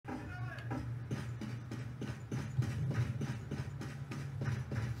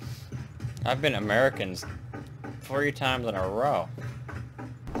I've been Americans 3 times in a row.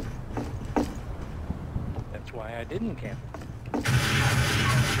 That's why I didn't camp.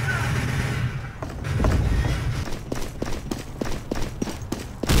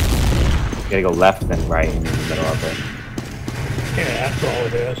 You gotta go left then right in the middle of it. Yeah, that's all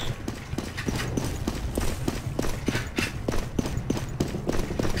it is.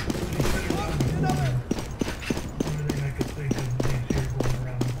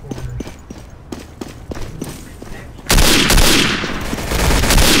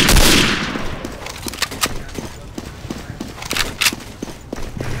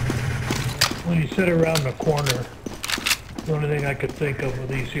 When you sit around the corner, the only thing I could think of were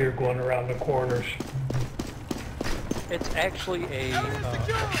these here going around the corners. It's actually a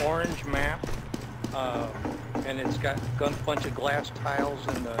orange map, and it's got a bunch of glass tiles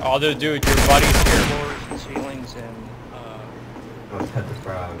and Oh, dude, your buddy's here. floors and ceilings, and Pet the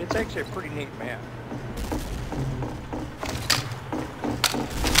frog. it's actually a pretty neat map.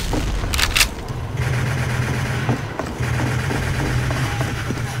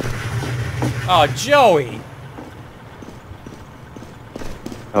 Oh, Joey!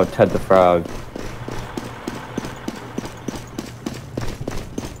 Oh, Ted the Frog.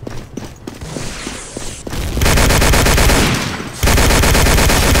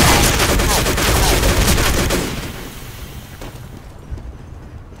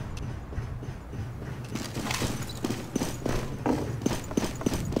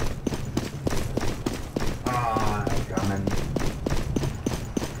 Ah, coming.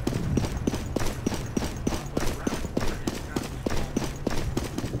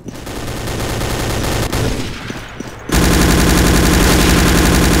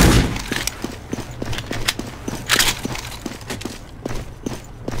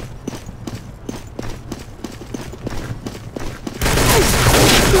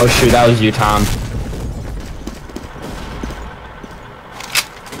 Oh shoot, that was you, Tom.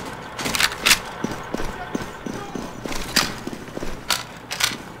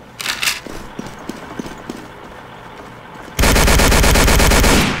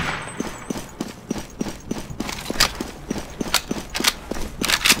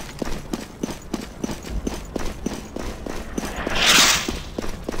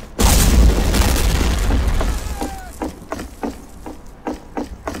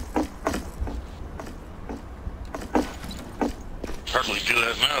 Certainly do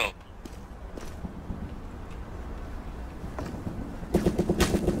that now.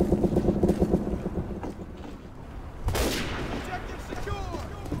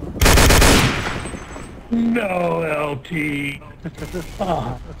 No, LT.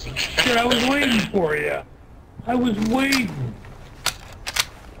 Oh, shit, I was waiting for you. I was waiting.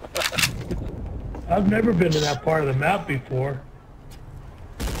 I've never been to that part of the map before.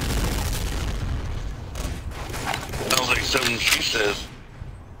 Sounds like something she says.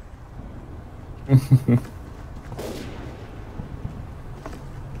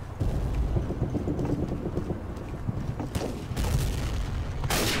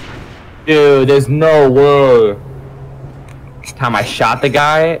 Dude, there's no way. This time I shot the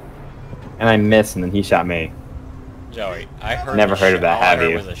guy, and I missed, and then he shot me. Joey, I heard Never heard of that, all I have heard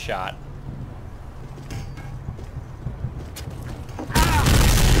you? was a shot.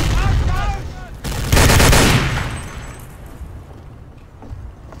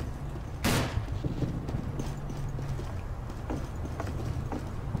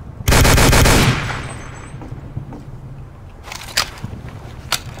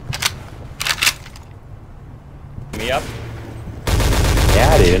 Me up?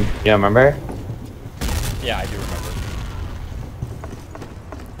 Yeah, dude. You remember? Yeah, I do remember.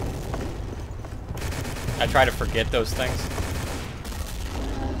 I try to forget those things.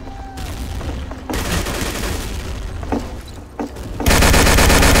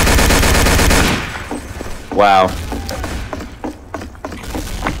 Wow.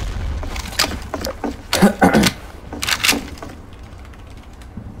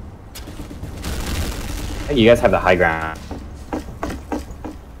 Hey, you guys have the high ground.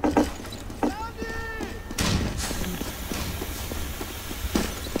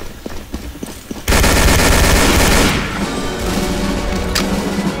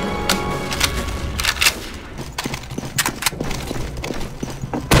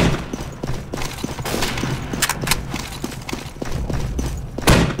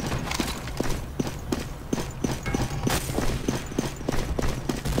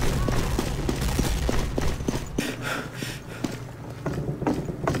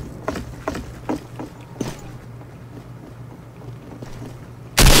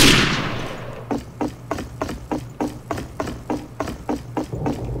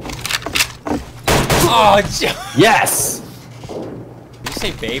 Oh, Yes! did you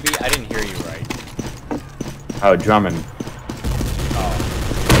say baby? I didn't hear you right. Oh, drumming. Oh.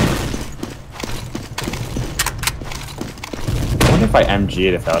 I wonder if I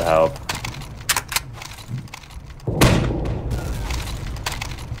MG'd if that would help.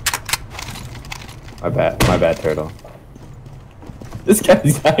 My bad, turtle. This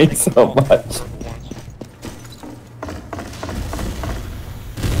guy's dying so much.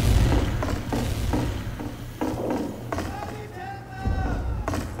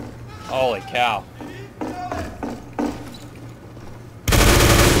 Holy cow.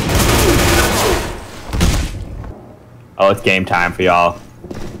 Oh, it's game time for y'all.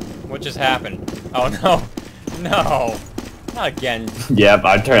 What just happened? Oh no. No. Not again. Yep,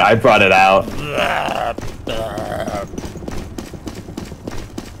 I brought it out.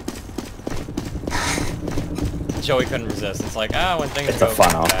 Joey couldn't resist. It's like, when things It's a go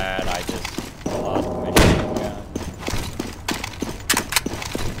funnel. bad, I just lost the mission. Yeah.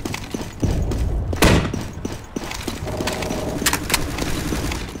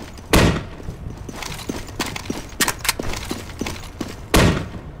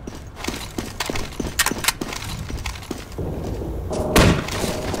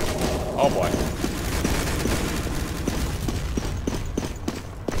 Oh boy.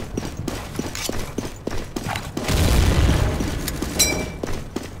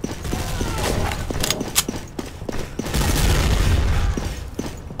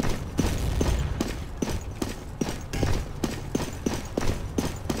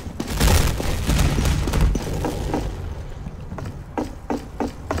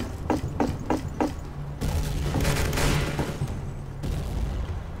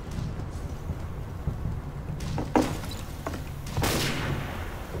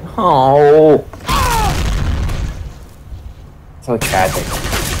 Oh. So tragic.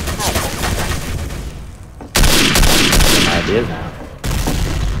 Ideas now.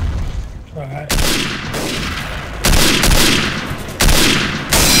 Alright.